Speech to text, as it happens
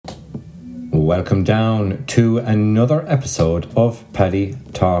Welcome down to another episode of Paddy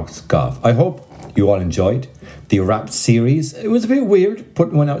Talks Golf. I hope you all enjoyed the Wrapped series. It was a bit weird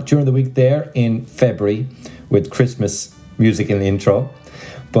putting one out during the week there in February with Christmas music in the intro,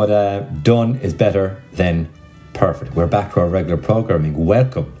 but done is better than perfect. We're back to our regular programming.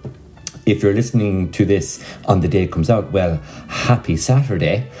 Welcome. If you're listening to this on the day it comes out, well, happy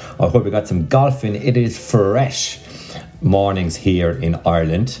Saturday. I hope you got some golfing. It is fresh mornings here in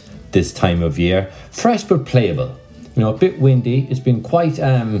Ireland this time of year. Fresh but playable. You know, a bit windy. It's been quite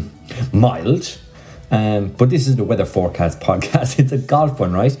mild. But this is the weather forecast podcast. It's a golf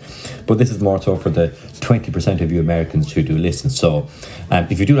one, right? But this is more so for the 20% of you Americans who do listen. So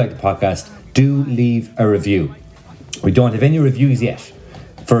if you do like the podcast, do leave a review. We don't have any reviews yet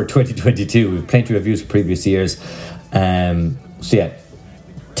for 2022. We've plenty of reviews for previous years. So yeah,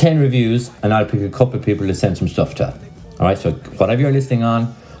 10 reviews and I'll pick a couple of people to send some stuff to. All right, so whatever you're listening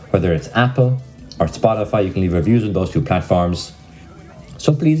on, whether it's Apple or Spotify, you can leave reviews on those two platforms.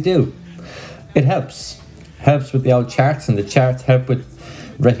 So please do. It helps with the old charts, and the charts help with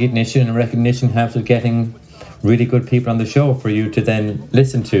recognition, and recognition helps with getting really good people on the show for you to then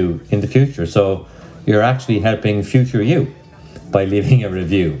listen to in the future. So you're actually helping future you by leaving a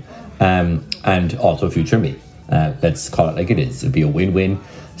review, and also future me. Let's call it like it is. It'll be a win-win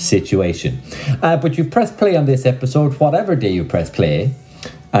situation. But you press play on this episode, whatever day you press play,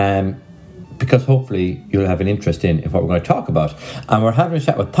 because hopefully you'll have an interest in what we're going to talk about. And we're having a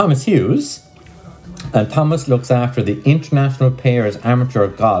chat with Thomas Hughes. And Thomas looks after the International Pairs Amateur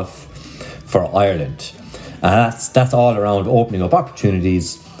Golf for Ireland. That's all around opening up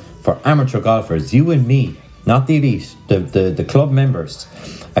opportunities for amateur golfers, you and me, not the elite, the club members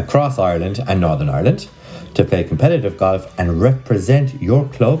across Ireland and Northern Ireland, to play competitive golf and represent your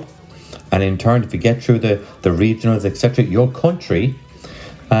club, and in turn, if you get through the regionals, etc., your country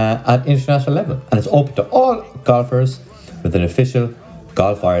at international level. And it's open to all golfers with an official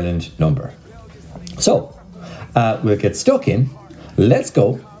Golf Ireland number. So, we'll get stuck in. Let's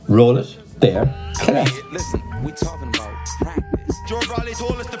go. Roll it. There. Connect. Listen, we talking about practice. Joe Bradley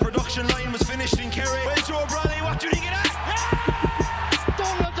told us the production line was finished in Kerry. Well, Joe Bradley, what do you think of that?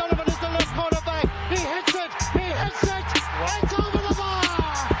 Donovan is the left corner back. He hits it. It's over the bar.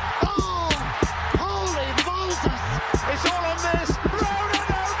 Oh, holy Moses. It's all on this. Round and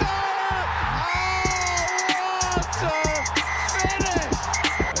over. Oh, what a finish.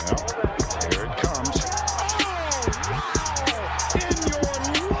 Here it comes. Oh, wow. In your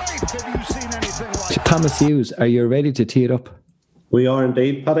life, have you seen anything like that? Thomas Hughes, are you ready to tee it up? We are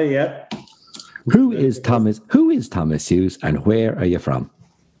indeed, Paddy, yeah. Who is Thomas Hughes, and where are you from?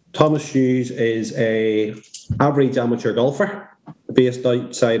 Thomas Hughes is a average amateur golfer based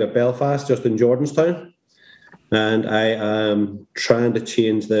outside of Belfast, just in Jordanstown. And I am trying to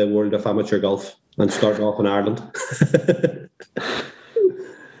change the world of amateur golf and start off in Ireland.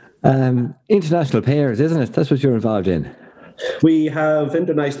 International Pairs, isn't it? That's what you're involved in. We have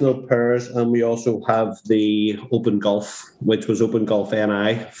international pairs, and we also have the Open Golf, which was Open Golf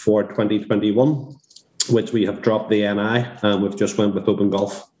NI for 2021, which we have dropped the NI, and we've just went with Open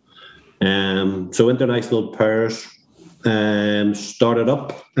Golf. So international pairs started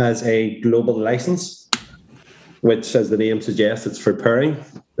up as a global license, which, as the name suggests, it's for pairing.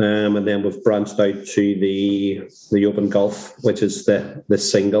 And then we've branched out to the Open Golf, which is the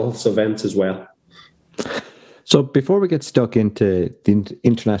singles events as well. So before we get stuck into the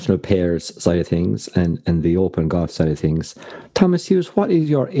international pairs side of things and the open golf side of things, Thomas Hughes, what is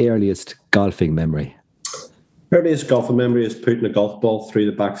your earliest golfing memory? Earliest golfing memory is putting a golf ball through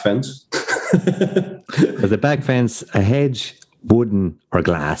the back fence. Was the back fence a hedge, wooden or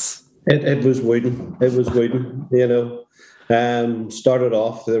glass? It was wooden. It was wooden, you know. Started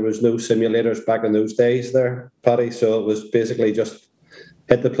off, there was no simulators back in those days there, Paddy, so it was basically just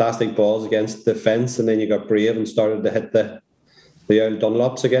hit the plastic balls against the fence, and then you got brave and started to hit the old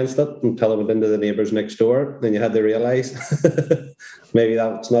Dunlops against it until it went into the neighbours next door. Then you had to realise maybe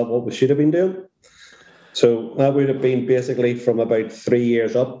that's not what we should have been doing. So that would have been basically from about 3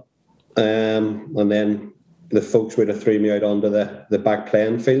 years up, and then the folks would have threw me out onto the back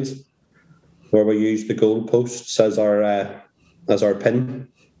playing fields where we used the goal posts as our pin.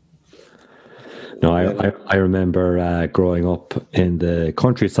 No, I remember growing up in the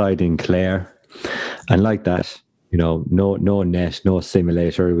countryside in Clare, and like that, you know, no net, no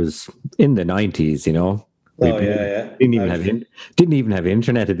simulator. It was in the 90s, you know. Didn't even have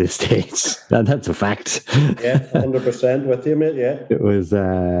internet at this stage. That's a fact. Yeah, 100% with you, mate. Yeah, it was.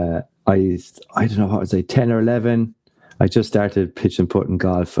 I don't know what was I, 10 or 11. I just started pitch and putting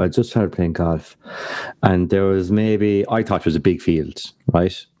golf. I just started playing golf, and there was maybe, I thought it was a big field,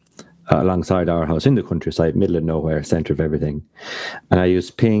 right? alongside our house in the countryside, middle of nowhere, centre of everything. And I used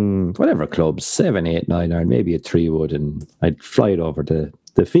to ping whatever clubs, 7, 8, 9 iron, maybe a 3-wood, and I'd fly it over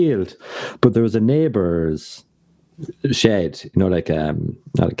the field. But there was a neighbour's shed, like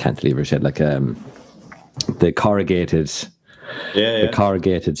not a cantilever shed, like the corrugated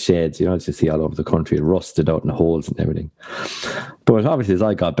sheds, as you see all over the country, rusted out in the holes and everything. But obviously, as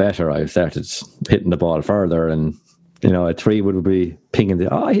I got better, I started hitting the ball further, and a 3-wood would be pinging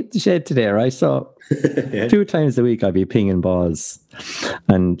I hit the shed today, right? So 2 times a week I'd be pinging balls,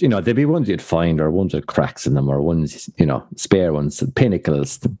 and there'd be ones you'd find, or ones with cracks in them, or ones spare ones,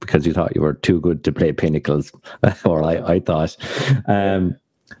 pinnacles, because you thought you were too good to play pinnacles, or I thought.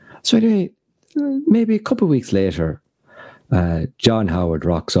 So anyway, maybe a couple of weeks later, John Howard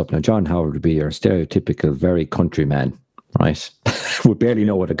rocks up. Now, John Howard would be your stereotypical very country man, right? Would barely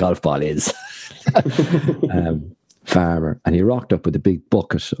know what a golf ball is. Farmer. And he rocked up with a big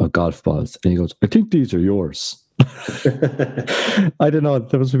bucket of golf balls. And he goes, I think these are yours. I don't know.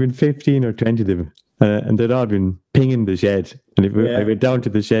 There must have been 15 or 20 of them. And they'd all been pinging the shed. And I went down to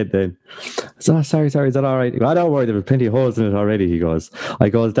the shed then. So, sorry, is that all right? I don't worry, there were plenty of holes in it already, he goes. I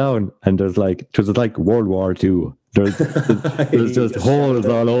goes down, and it was like World War II. There's just holes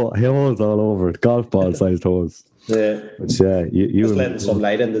all over it, golf ball sized holes. Yeah. But yeah, you just letting some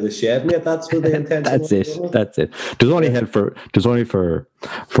light into the shed, mate. That's what the intention That's it. There's only help for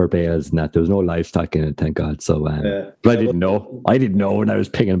bales and that. There was no livestock in it, thank God. So but I didn't know. I didn't know when I was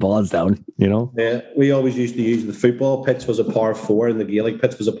picking balls down, Yeah. We always used to use the football pitch was a par 4 and the Gaelic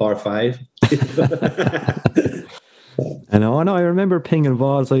pitch was a par 5. I remember pinging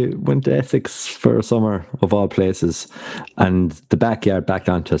balls. I went to Essex for a summer, of all places, and the backyard backed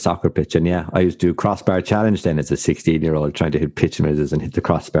onto a soccer pitch. And I used to do crossbar challenge then as a 16-year-old, trying to hit pitch misses and hit the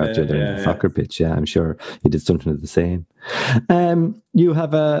crossbar to the soccer pitch. Yeah, I'm sure you did something of the same. You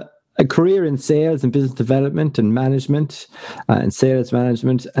have a career in sales and business development and management, and sales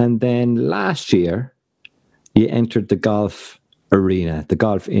management. And then last year, you entered the golf arena, the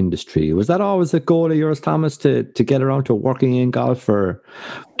golf industry. Was that always a goal of yours, Thomas, to get around to working in golf, or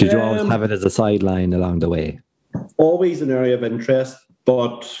did you always have it as a sideline along the way? Always an area of interest,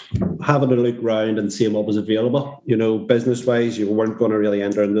 but having a look round and seeing what was available. Business-wise, you weren't going to really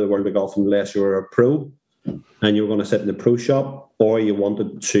enter into the world of golf unless you were a pro and you were going to sit in the pro shop, or you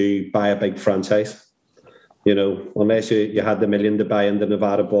wanted to buy a big franchise. Unless you had the million to buy into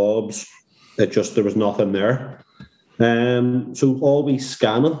Nevada Bobs, there was nothing there. So always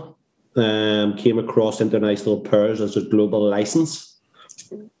scanning, came across International Pairs as a global license,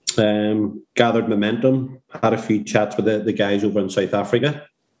 gathered momentum, had a few chats with the guys over in South Africa,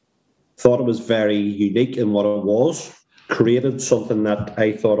 thought it was very unique in what it was, created something that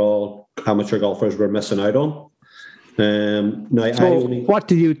I thought all amateur golfers were missing out on. What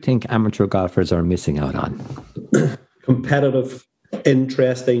do you think amateur golfers are missing out on? Competitive,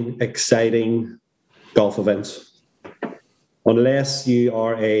 interesting, exciting golf events. Unless you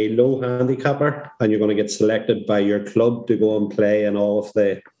are a low handicapper and you're going to get selected by your club to go and play in all of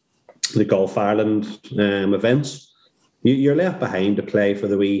the Golf Ireland events, you're left behind to play for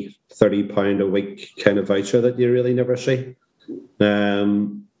the wee £30 a week kind of voucher that you really never see. Now,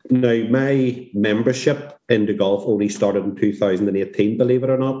 my membership into golf only started in 2018, believe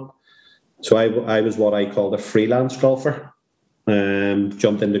it or not. So I was what I called a freelance golfer.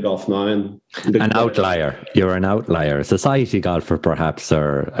 Jumped into golf now. And an outlier. You're an outlier. A society golfer, perhaps,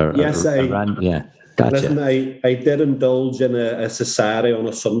 or yes, yeah. Gotcha. Listen, I did indulge in a society on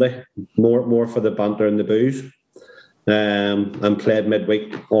a Sunday, more for the banter and the booze, and played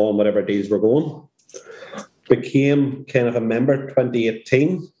midweek on whatever deals were going. Became kind of a member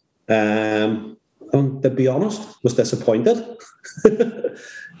 2018. And to be honest, was disappointed.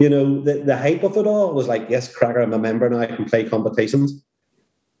 The hype of it all was like, yes, cracker, I'm a member now, I can play competitions.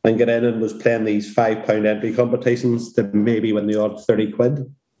 And get in and was playing these £5 entry competitions to maybe win the odd 30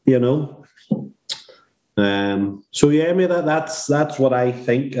 quid, So yeah, that's what I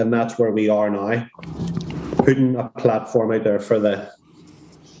think, and that's where we are now. Putting a platform out there for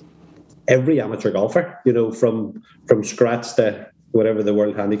every amateur golfer, from scratch to whatever the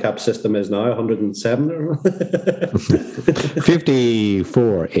world handicap system is now, 107 or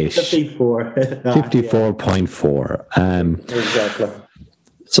 54-ish. 54. 54.4. Exactly.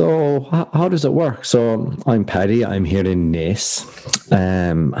 So how does it work? So I'm Paddy. I'm here in Naas.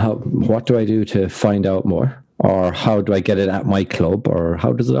 What do I do to find out more? Or how do I get it at my club? Or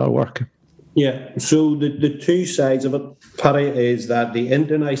how does it all work? Yeah, so the two sides of it, Paddy, is that the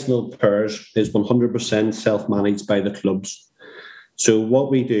International Pairs is 100% self-managed by the clubs. So what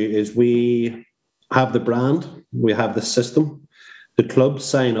we do is we have the brand, we have the system, The clubs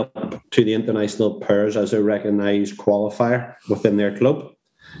sign up to the international pairs as a recognised qualifier within their club.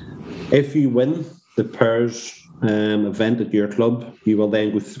 If you win the pairs event at your club, you will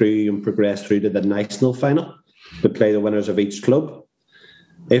then go through and progress through to the national final to play the winners of each club.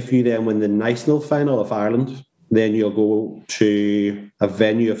 If you then win the national final of Ireland, then you'll go to a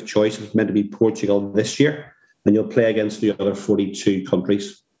venue of choice. It's meant to be Portugal this year, and you'll play against the other 42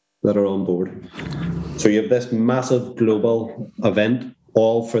 countries that are on board. So you have this massive global event,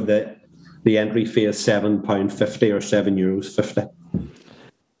 all for the entry fee is £7.50 or €7.50.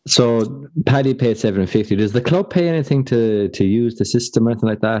 So Paddy paid $7.50. Does the club pay anything to use the system or anything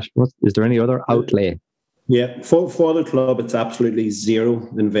like that? Is there any other outlay? Yeah, for the club, it's absolutely zero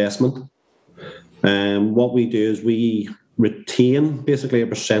investment. What we do is we retain basically a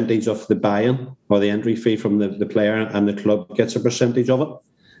percentage of the buy-in or the entry fee from the player, and the club gets a percentage of it.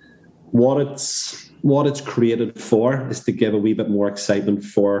 What it's created for is to give a wee bit more excitement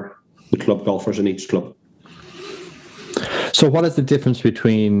for the club golfers in each club. So what is the difference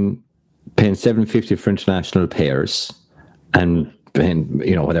between paying $7.50 for international pairs and paying,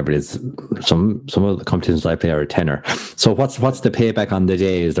 whatever it is, some of the competitions I play are a tenner? So what's the payback on the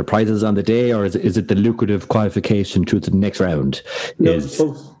day? Is there prizes on the day, or is it the lucrative qualification to the next round? No,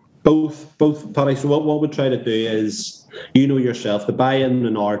 both, Paddy. So what we try to do is, yourself, the buy-in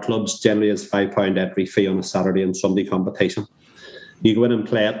in our clubs generally is £5 entry fee on a Saturday and Sunday competition. You go in and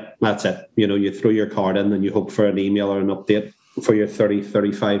play it, that's it. You throw your card in and you hope for an email or an update for your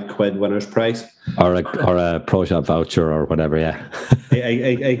 35 quid winner's prize. Or a Pro Shop voucher or whatever, yeah.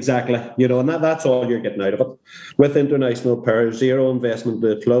 Exactly. And that's all you're getting out of it. With international pairs, zero investment in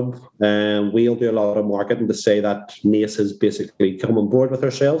the club. We'll do a lot of marketing to say that NACE has basically come on board with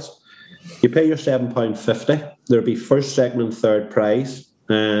ourselves. You pay your £7.50. There'll be first, second and third prize,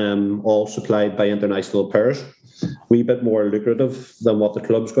 all supplied by international pairs. Wee bit more lucrative than what the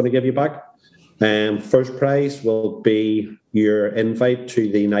club's going to give you back. First prize will be your invite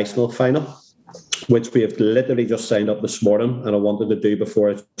to the national final, which we have literally just signed up this morning, and I wanted to do before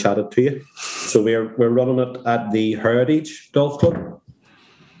I chatted to you. So we're running it at the Heritage Golf Club.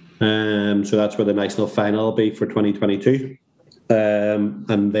 So that's where the national final will be for 2022.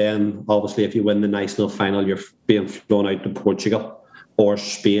 And then obviously if you win the national final, you're being flown out to Portugal or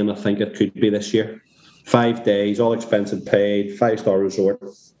Spain, I think it could be this year. 5 days, all expenses paid, 5-star resort,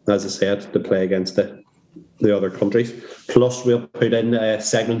 as I said, to play against the other countries. Plus, we'll put in a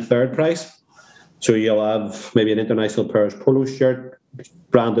second and third prize. So you'll have maybe an international pairs polo shirt,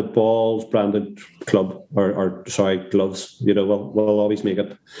 branded balls, branded club, or gloves. We'll always make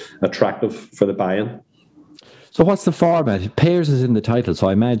it attractive for the buy-in. So what's the format? Pairs is in the title, so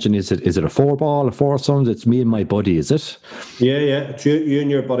I imagine is it a 4-ball, a foursomes? It's me and my buddy, is it? Yeah. It's you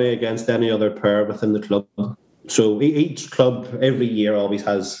and your buddy against any other pair within the club. So each club every year always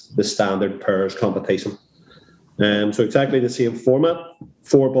has the standard pairs competition. So exactly the same format: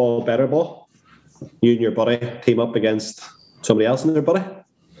 4-ball, better ball. You and your buddy team up against somebody else in their buddy.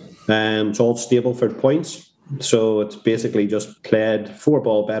 It's all stable for points. So it's basically just played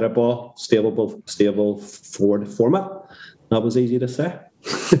 4-ball, better ball, stable forward format. That was easy to say.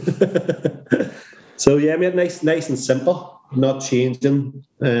 So yeah, I mean, nice and simple, not changing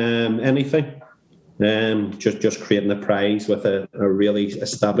anything. Just creating a prize with a really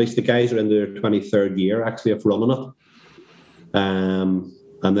established. The guys are in their 23rd year actually of running it.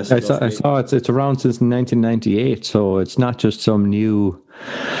 And this I saw it's around since 1998, so it's not just some new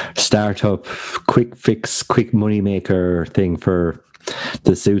startup, quick fix, quick money maker thing for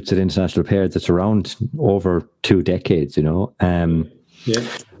the suits at international pairs. It's around over 2 decades, Yeah.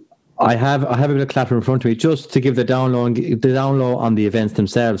 I have a bit of clutter in front of me just to give the download on the events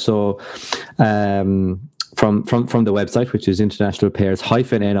themselves. So from the website, which is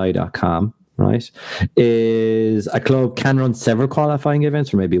internationalpairs-ni.com. Right, is a club can run several qualifying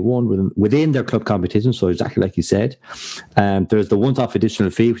events, or maybe one within their club competition. So exactly like you said, there's the once-off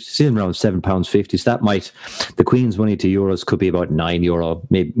additional fee, which is around £7.50. So that the Queen's money to euros could be about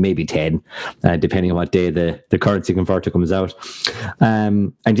 €9, maybe 10, depending on what day the currency converter comes out.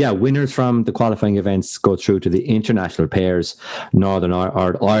 And yeah, winners from the qualifying events go through to the international pairs Northern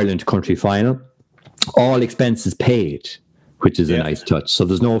Ireland country final. All expenses paid, which is a nice touch. So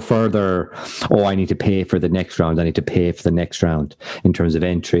there's no further, I need to pay for the next round. I need to pay for the next round in terms of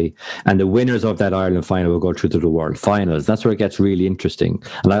entry. And the winners of that Ireland final will go through to the World Finals. That's where it gets really interesting.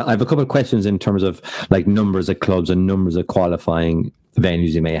 And I have a couple of questions in terms of like numbers of clubs and numbers of qualifying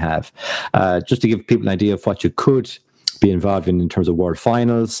venues you may have. Just to give people an idea of what you could be involved in terms of World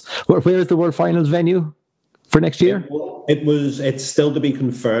Finals. Where is the World Finals venue for next year? It's still to be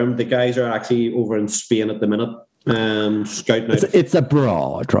confirmed. The guys are actually over in Spain at the minute. scouting out. It's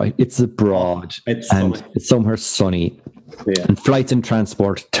abroad, right? It's abroad, It's and sunny. it's somewhere sunny. Yeah. And flights and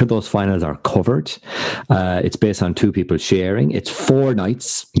transport to those finals are covered. It's based on 2 people sharing. It's 4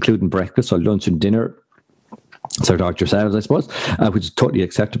 nights, including breakfast, so lunch and dinner. So dog yourselves, I suppose, which is totally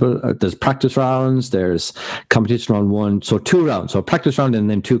acceptable. There's practice rounds, there's competition round 1, so 2 rounds. So practice round and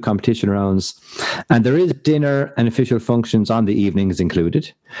then 2 competition rounds. And there is dinner and official functions on the evenings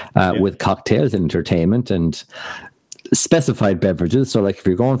included, with cocktails and entertainment and specified beverages. So like if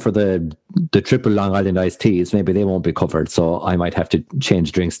you're going for the triple Long Island iced teas, maybe they won't be covered. So I might have to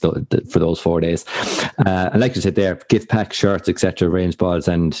change drinks for those 4 days. And like you said there, gift pack, shirts, etc., range balls,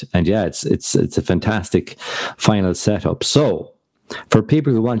 and yeah, it's a fantastic final setup. So for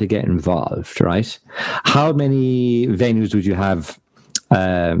people who want to get involved, right, how many venues would you have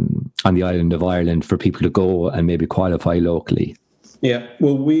on the island of Ireland for people to go and maybe qualify locally? Yeah,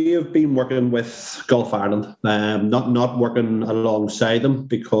 well, we have been working with Golf Ireland, not working alongside them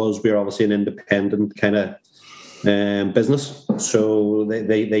because we're obviously an independent kind of business. So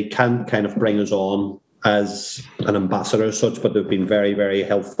they can kind of bring us on as an ambassador as such, but they've been very, very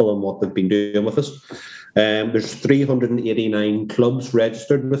helpful in what they've been doing with us. There's 389 clubs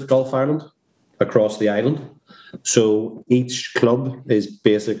registered with Golf Ireland across the island. So each club is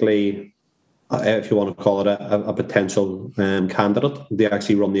basically, if you want to call it a potential candidate, they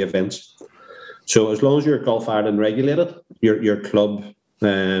actually run the events. So as long as you're Golf Ireland regulated, your club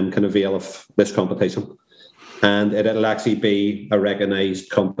can avail of this competition. And it'll actually be a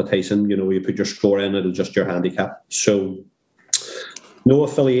recognised competition. You know, you put your score in, it'll adjust your handicap. So no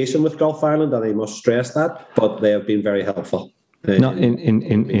affiliation with Golf Ireland, and I must stress that, but they have been very helpful. No,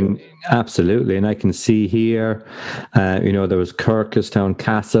 in absolutely, and I can see here, there was Kirkestown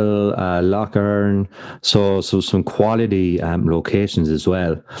Castle, Lochern, so some quality locations as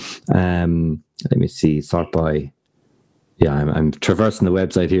well. Let me see, sort by. Yeah, I'm traversing the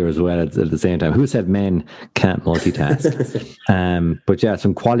website here as well at the same time. Who said men can't multitask? But yeah,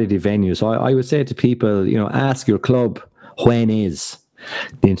 some quality venues. So I would say to people, ask your club, when is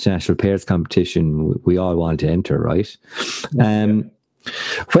the International Pairs Competition we all want to enter, right?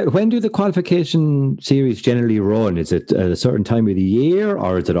 When do the qualification series generally run? Is it at a certain time of the year,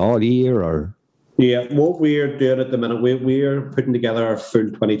 or is it all year? Or yeah, what we're doing at the minute, we're putting together our full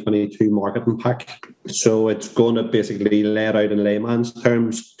 2022 marketing pack. So it's going to basically lay it out in layman's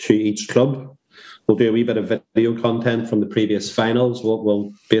terms to each club. We'll do a wee bit of video content from the previous finals.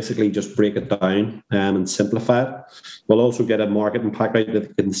 We'll basically just break it down and simplify it. We'll also get a marketing pack out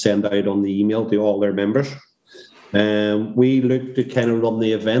that they can send out on the email to all their members. We look to kind of run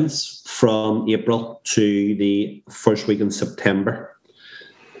the events from April to the first week in September.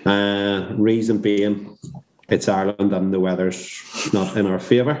 Reason being, it's Ireland and the weather's not in our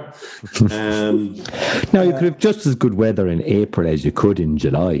favour. Now, you could have just as good weather in April as you could in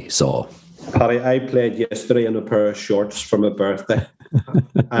July, so... Paddy, I played yesterday in a pair of shorts for my birthday.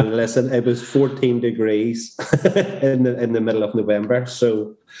 And listen, it was 14 degrees in the middle of November,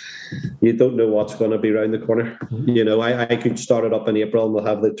 so you don't know what's going to be around the corner. You know, I could start it up in April and we'll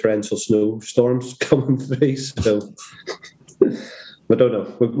have the torrential snowstorms coming through, so... I don't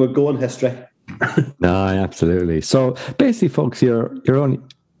know. We'll go on history. No, absolutely. So basically, folks, you're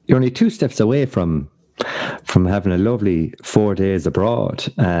only 2 steps away from having a lovely 4 days abroad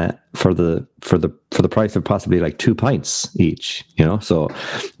for the price of possibly like 2 pints each. So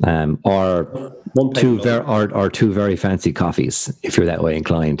or 2 very fancy coffees if you're that way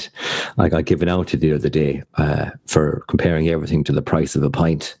inclined. I got given out to the other day for comparing everything to the price of a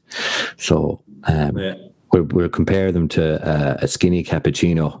pint. So. Yeah. We'll compare them to a skinny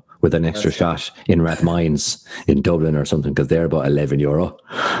cappuccino with an extra shot in Rathmines in Dublin or something, because they're about €11.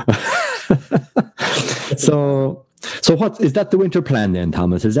 So what is that? The winter plan then,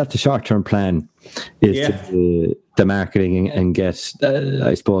 Thomas? Is that the short-term plan? Is to the marketing and get,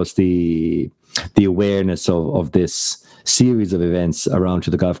 I suppose, the awareness of this series of events around to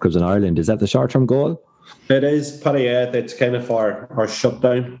the golf clubs in Ireland? Is that the short-term goal? It is, Paddy. It's kind of our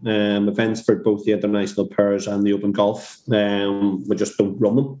shutdown events for both the international pairs and the open golf. We just don't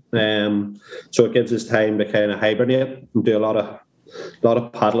run them, so it gives us time to kind of hibernate and do a lot of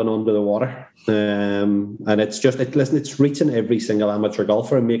paddling under the water. And it's reaching every single amateur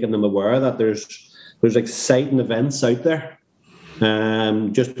golfer and making them aware that there's exciting events out there.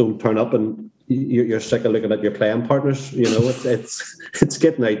 Just don't turn up and you're sick of looking at your playing partners. It's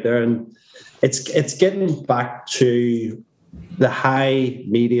getting out there and. It's getting back to the high,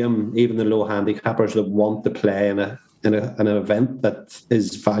 medium, even the low handicappers that want to play in an event that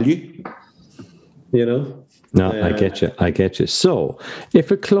is value. No, I get you. So,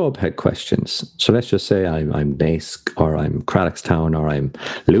 if a club had questions, so let's just say I'm Nask, or I'm Craddockstown, or I'm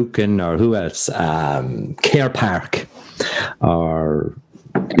Lucan, or who else, Care Park, or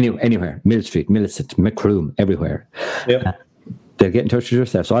anywhere, Mill Street, Millicent, Macroom, everywhere. Yep. They'll get in touch with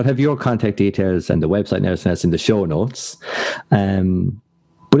yourself. So I'll have your contact details and the website and everything else in the show notes.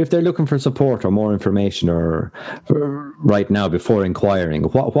 But if they're looking for support or more information, or right now before inquiring,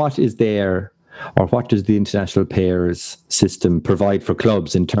 what is there, or what does the international pairs system provide for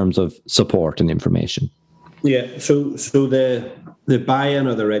clubs in terms of support and information? Yeah, so the buy-in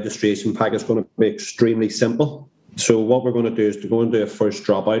or the registration pack is going to be extremely simple. So what we're going to do is to go and do a first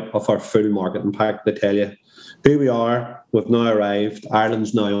dropout of our full marketing pack to tell you who we are. We've now arrived.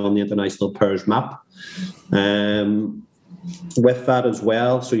 Ireland's now on the international pairs map. With that as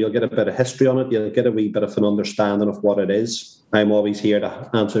well, so you'll get a bit of history on it. You'll get a wee bit of an understanding of what it is. I'm always here to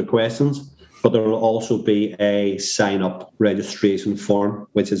answer questions, but there will also be a sign-up registration form,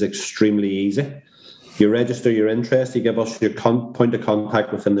 which is extremely easy. You register your interest, you give us your point of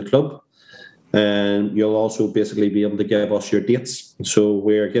contact within the club, and you'll also basically be able to give us your dates. So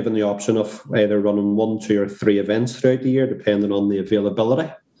we're given the option of either running 1, 2 or 3 events throughout the year, depending on the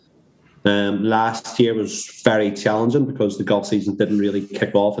availability. Last year was very challenging because the golf season didn't really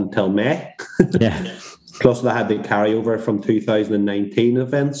kick off until May. Yeah. Plus, they had the carryover from 2019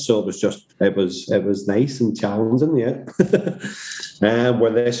 events, so it was nice and challenging. Yeah. Where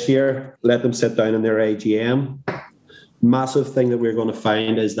this year, let them sit down in their AGM. Massive thing that we're going to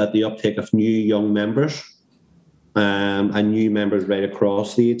find is that the uptake of new young members, and new members right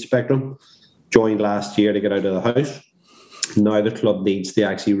across the age spectrum, joined last year to get out of the house. Now the club needs to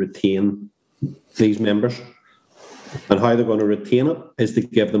actually retain these members. And how they're going to retain it is to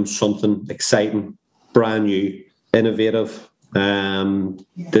give them something exciting, brand new, innovative, to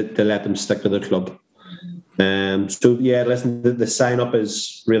let them stick to the club. Listen, the sign-up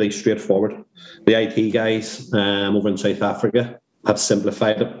is really straightforward. The IT guys over in South Africa have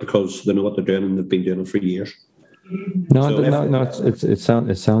simplified it because they know what they're doing and they've been doing it for years.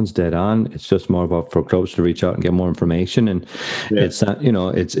 It sounds dead on. It's just more about for clubs to reach out and get more information, and it's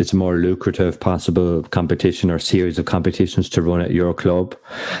a more lucrative possible competition or series of competitions to run at your club,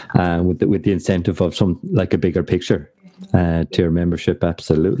 with the incentive of some like a bigger picture to your membership.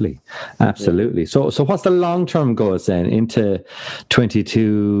 Absolutely. So what's the long-term goals then into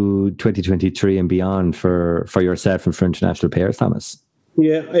 2023 and beyond for yourself and for international pairs, Thomas?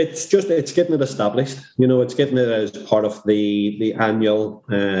 Yeah, it's getting it established. It's getting it as part of the annual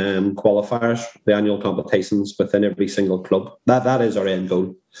qualifiers, the annual competitions within every single club. That is our end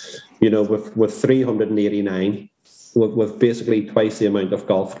goal. With 389, with basically twice the amount of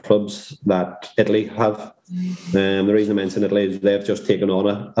golf clubs that Italy have. The reason I mention Italy is they've just taken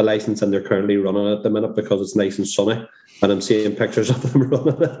on a license and they're currently running it at the minute because it's nice and sunny, and I'm seeing pictures of them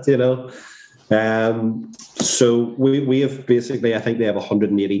running it. So we have basically, I think they have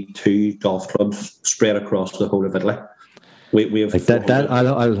 182 golf clubs spread across the whole of Italy. We have like that.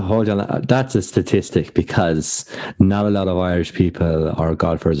 I'll hold on. That's a statistic because not a lot of Irish people or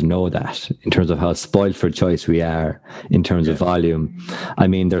golfers know that in terms of how spoiled for choice we are in terms of volume. I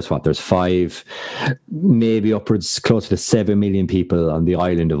mean, there's 5, maybe upwards close to 7 million people on the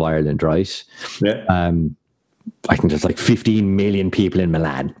island of Ireland, right? Yeah. I think there's like 15 million people in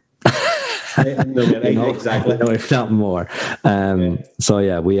Milan. Exactly. If not more.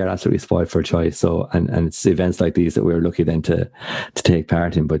 So we are absolutely spoiled for choice. So and it's events like these that we're lucky then to take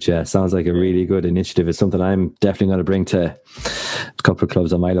part in. But sounds like a really good initiative. It's something I'm definitely going to bring to a couple of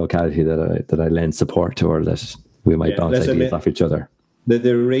clubs in my locality that I lend support to, or that we might bounce ideas off each other.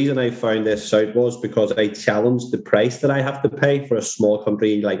 The reason I found this out was because I challenged the price that I have to pay for a small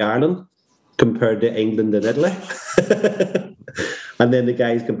country like Ireland compared to England and Italy. And then the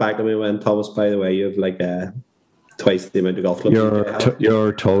guys come back to me and went, Thomas, by the way, you have like twice the amount of golf clubs.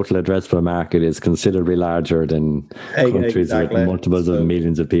 Your total addressable market is considerably larger than countries with multiples of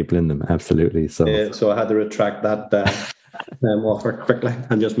millions of people in them. Absolutely. So I had to retract that offer quickly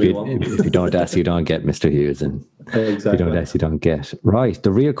and just move on. If you don't ask, you don't get, Mr. Hughes. And exactly. If you don't ask, you don't get. Right.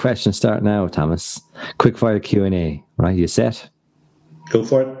 The real questions start now, Thomas. Quickfire Q&A. Right. You set? Go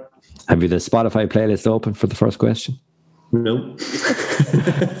for it. Have you the Spotify playlist open for the first question? No.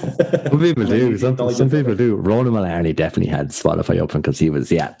 Some people do. Some people do. Ronan Mullarney definitely had Spotify open because he was,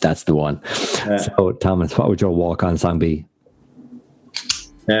 that's the one. So, Thomas, what would your walk-on song be?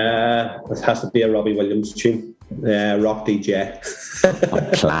 It has to be a Robbie Williams tune. Rock DJ.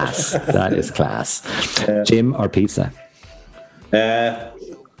 Class. That is class. Gym or pizza?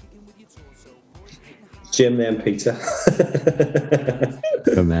 Gym, then pizza.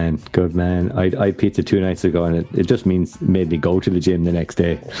 Good man. I ate pizza 2 nights ago, and it just made me go to the gym the next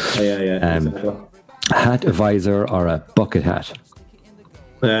day. Yeah. Exactly. Hat, a visor, or a bucket hat?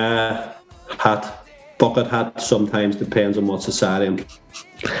 Hat. Bucket hat sometimes depends on what society I'm.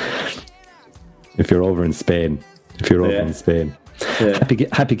 If you're over in Spain. Yeah.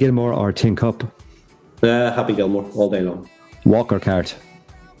 Happy Gilmore or Tin Cup? Happy Gilmore all day long. Walk or cart?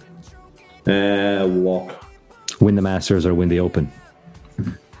 Walk. Win the Masters or win the Open?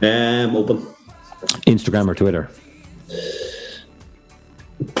 Open. Instagram or Twitter?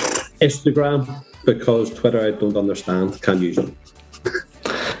 Instagram, because Twitter I don't understand. Can't use it.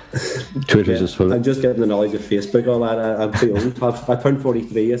 Twitter's just full. I'm just getting the knowledge of Facebook. All that. I'm too old. I turned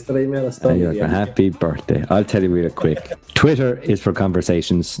 43 yesterday, man. Happy birthday. I'll tell you real quick. Twitter is for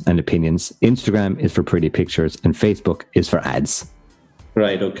conversations and opinions. Instagram is for pretty pictures. And Facebook is for ads.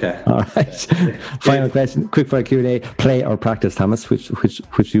 Right, okay. All right. Final question. Quick fire Q&A. Play or practice, Thomas? Which do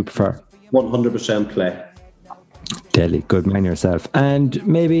you prefer? 100% play. Deadly. Good man yourself. And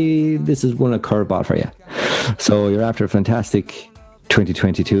maybe this is one a curveball for you. So you're after a fantastic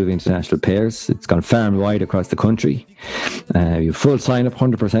 2022 of international pairs. It's gone far and wide across the country. You full sign up.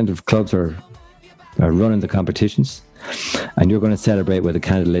 100% of clubs are running the competitions, and you're going to celebrate with a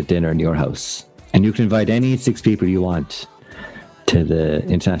candlelit dinner in your house. And you can invite any 6 people you want to the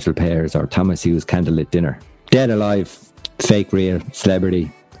international pairs or Thomas Hughes candlelit dinner. Dead, alive, fake, real,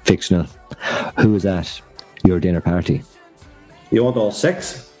 celebrity, fictional. Who is at your dinner party? You want all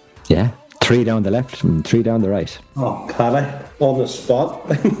 6? Yeah. 3 down the left and 3 down the right. Oh, Paddy, on the spot.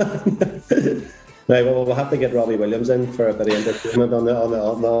 Right, well, we'll have to get Robbie Williams in for a bit of entertainment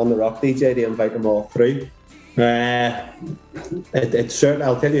on the Rock DJ to invite them all 3. It's certain.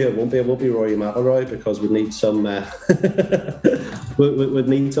 I'll tell you, it won't be Rory McIlroy, because we need some. we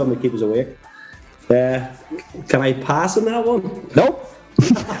need some to keep us awake. Can I pass on that one? Nope.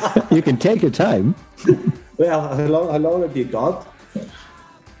 You can take your time. Well, how long have you got?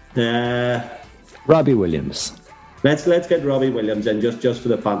 Robbie Williams. Let's get Robbie Williams in just for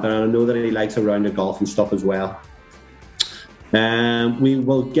the banter, and I know that he likes a round of golf and stuff as well. We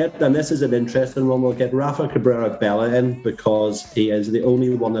will get, and this is an interesting one, we'll get Rafa Cabrera Bella in, because he is the only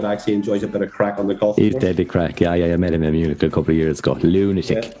one that actually enjoys a bit of crack on the golf He's course. deadly crack. Yeah, I met him in Munich a couple of years ago.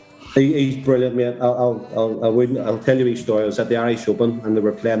 Lunatic. Yeah. He's brilliant, mate. I'll tell you his story. I was at the Irish Open, and they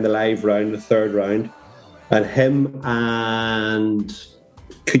were playing the live round, the 3rd round, and him and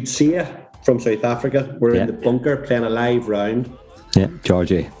Kutsia from South Africa were in the bunker playing a live round. Yeah,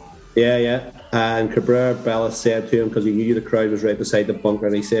 Georgie. Yeah. And Cabrera Bella said to him, because he knew the crowd was right beside the bunker,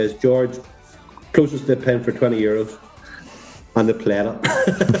 and he says, "George, closest to the pin for €20," and they played it.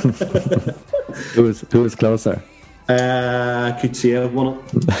 Who was closer? Kutsia won it.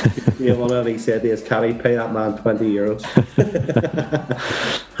 Kutsia won it. He said to his caddy, "Pay that man €20."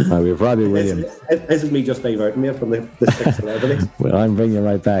 We have Robbie Williams. This is me just diverting me from the 6 celebrities. Well, I'm bringing you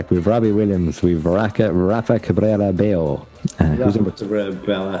right back. We've Robbie Williams. We've Rafa Cabrera Bello. Who's number 2?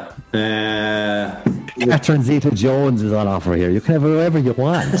 Bella. Catherine Zeta-Jones is on offer here. You can have whoever you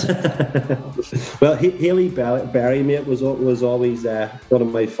want. Well, Hailey Berry, mate, was always one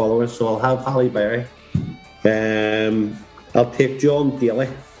of my followers, so I'll have Hailey Berry. I'll take John Daly,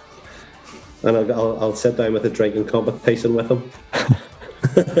 and I'll sit down with a drinking competition with him.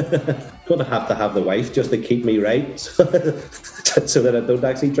 Gonna have to have the wife just to keep me right, so that I don't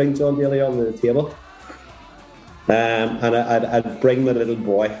actually drink John Daly on the table. And I'd bring my little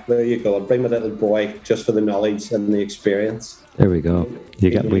boy. There you go. I'd bring my little boy just for the knowledge and the experience. There we go. We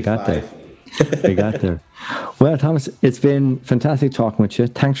got there. We got there. Well, Thomas, it's been fantastic talking with you.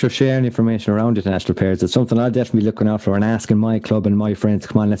 Thanks for sharing information around international pairs. It's something I'll definitely be looking out for and asking my club and my friends,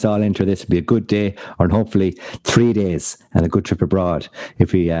 come on, let's all enter this. It'll be a good day, or hopefully 3 days and a good trip abroad.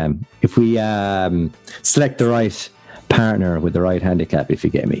 If we select the right partner with the right handicap, if you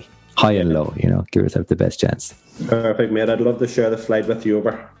get me. High and low, give yourself the best chance. Perfect, mate. I'd love to share the flight with you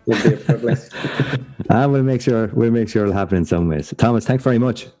over. It would be a privilege. We'll make sure it'll happen in some ways. Thomas, thanks very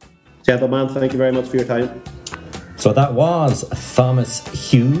much. Gentlemen, thank you very much for your time. So that was Thomas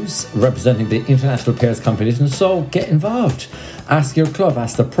Hughes representing the International Pairs competition. So get involved. Ask your club,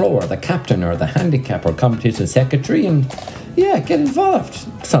 ask the pro or the captain or the handicap or competition secretary, and get involved.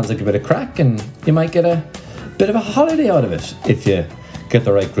 Sounds like a bit of crack, and you might get a bit of a holiday out of it if you get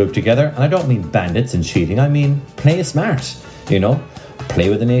the right group together. And I don't mean bandits and cheating, I mean play smart, play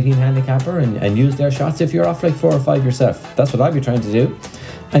with an 18 handicapper and use their shots if you're off like 4 or 5 yourself. That's what I'd be trying to do,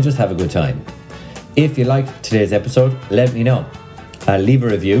 and just have a good time. If you liked today's episode, let me know. Leave a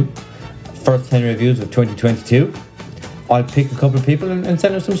review. First 10 reviews of 2022. I'll pick a couple of people and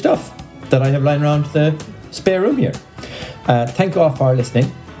send them some stuff that I have lying around the spare room here. thank you all for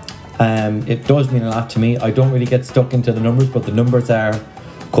listening. It does mean a lot to me. I don't really get stuck into the numbers, but the numbers are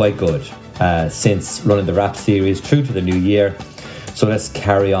quite good since running the rap series through to the new year. So let's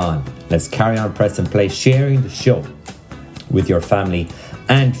carry on. Let's carry on, press and play, sharing the show with your family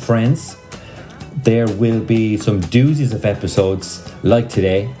and friends. There will be some doozies of episodes like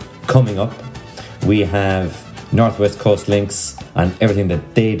today coming up. We have Northwest Coast Links and everything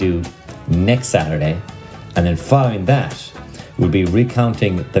that they do next Saturday. And then following that, we'll be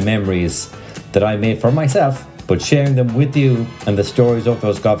recounting the memories that I made for myself, but sharing them with you and the stories of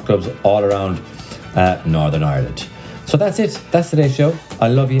those golf clubs all around Northern Ireland. So that's it. That's today's show. I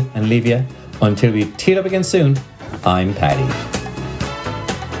love you and leave you. Until we tee up again soon, I'm Paddy.